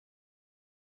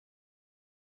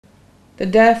The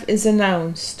death is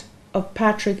announced of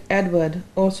Patrick Edward,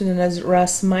 also known as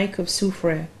Ras Mike of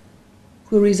Soufrière,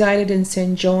 who resided in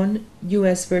St. John,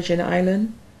 U.S. Virgin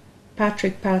Island.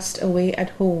 Patrick passed away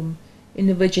at home in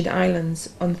the Virgin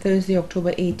Islands on Thursday,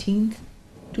 October 18,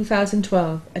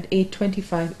 2012 at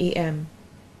 8:25 a.m.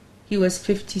 He was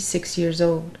 56 years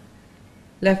old.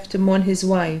 Left to mourn his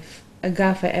wife,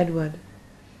 Agatha Edward,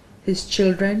 his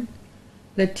children,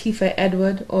 Latifa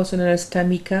Edward, also known as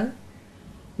Tamika,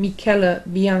 Michaela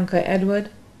Bianca Edward,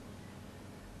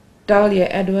 Dahlia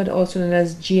Edward, also known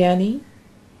as Gianni,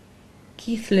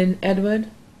 Keithlyn Edward,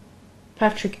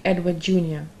 Patrick Edward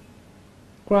Jr.,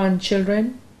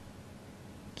 grandchildren,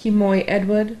 Kimoy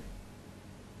Edward,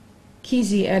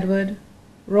 Kizzy Edward,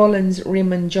 Rollins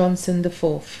Raymond Johnson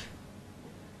IV,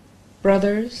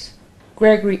 brothers,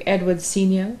 Gregory Edward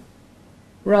Sr.,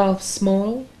 Ralph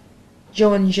Small,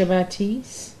 John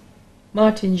Javatis,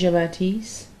 Martin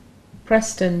Javatis,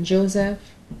 Preston Joseph,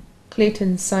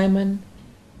 Clayton Simon,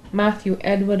 Matthew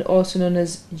Edward, also known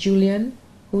as Julian,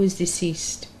 who is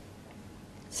deceased.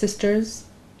 Sisters,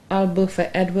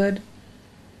 Albertha Edward,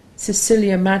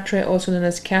 Cecilia Matre, also known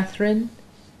as Catherine,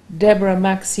 Deborah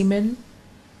Maximin,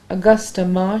 Augusta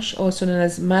Marsh, also known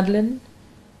as Madeline,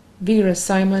 Vera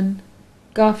Simon,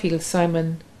 Garfield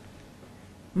Simon,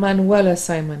 Manuela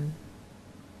Simon.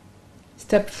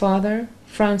 Stepfather,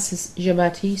 Francis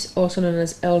Jabatis, also known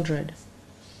as Eldred.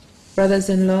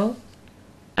 Brothers-in-law,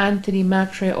 Anthony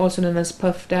Matre, also known as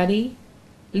Puff Daddy,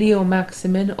 Leo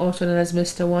Maximin, also known as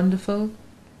Mr. Wonderful,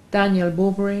 Daniel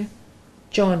Bobray,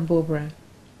 John Bobray.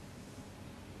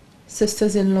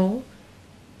 Sisters-in-law,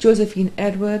 Josephine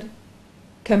Edward,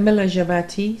 Camilla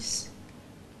Jabatis,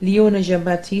 Leona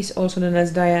Jabatis, also known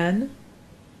as Diane,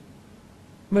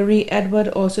 Marie Edward,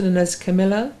 also known as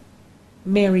Camilla,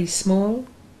 Mary Small,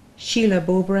 Sheila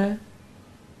Bobray,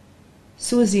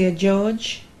 Susia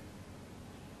George,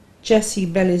 Jessie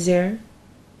Belizer,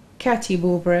 Cathy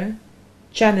Bobray,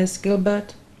 Janice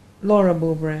Gilbert, Laura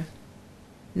Bobray.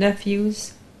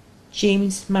 Nephews,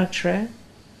 James Matre,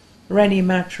 Rennie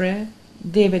Matre,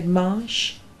 David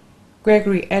Marsh,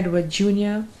 Gregory Edward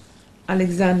Jr.,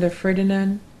 Alexander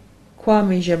Ferdinand,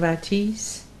 Kwame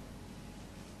Jabatis,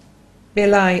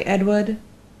 Belai Edward,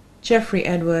 Jeffrey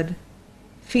Edward,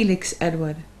 Felix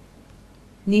Edward.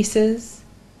 Nieces,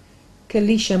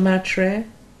 Kalisha Matre,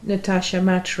 Natasha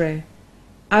Matre,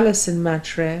 Alison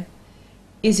Matre,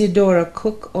 Isidora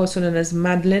Cook, also known as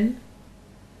Madeline,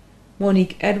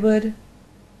 Monique Edward,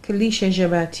 Kalisha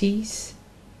Jabatis,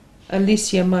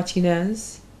 Alicia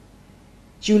Martinez,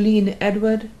 Julene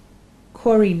Edward,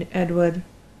 Corinne Edward,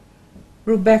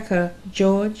 Rebecca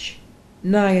George,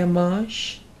 Naya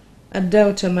Marsh,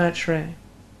 Adelta Matre.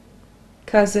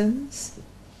 Cousins,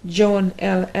 John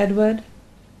L. Edward,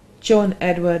 John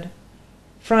Edward,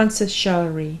 Francis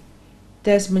Shallery,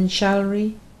 Desmond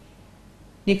Shallery,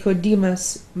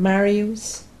 Nicodemus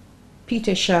Marius,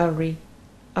 Peter Shallery,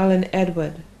 Alan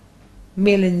Edward,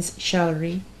 Malins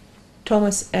Shallery,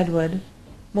 Thomas Edward,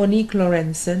 Monique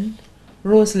Lorenzen,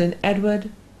 Rosalind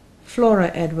Edward,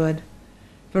 Flora Edward,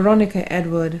 Veronica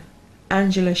Edward,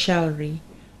 Angela Shallery,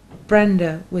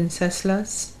 Brenda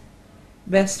Wenceslas.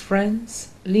 Best friends,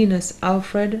 Linus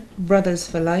Alfred, Brothers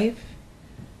for Life,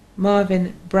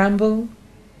 Marvin Bramble,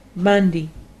 Mandy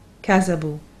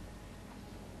Kazabu.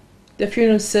 The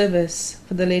funeral service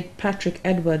for the late Patrick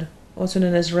Edward, also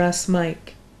known as Ras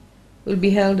Mike, will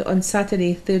be held on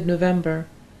Saturday, 3rd November,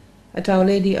 at Our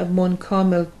Lady of Mount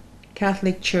Carmel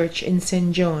Catholic Church in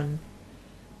St. John.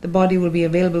 The body will be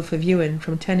available for viewing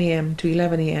from 10 a.m. to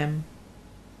 11 a.m.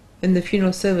 Then the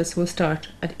funeral service will start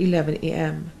at 11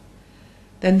 a.m.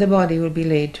 Then the body will be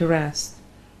laid to rest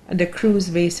at the Cruz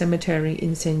Bay Cemetery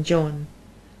in St. John.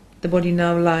 The body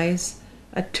now lies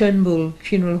at Turnbull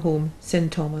Funeral Home,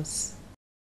 St. Thomas.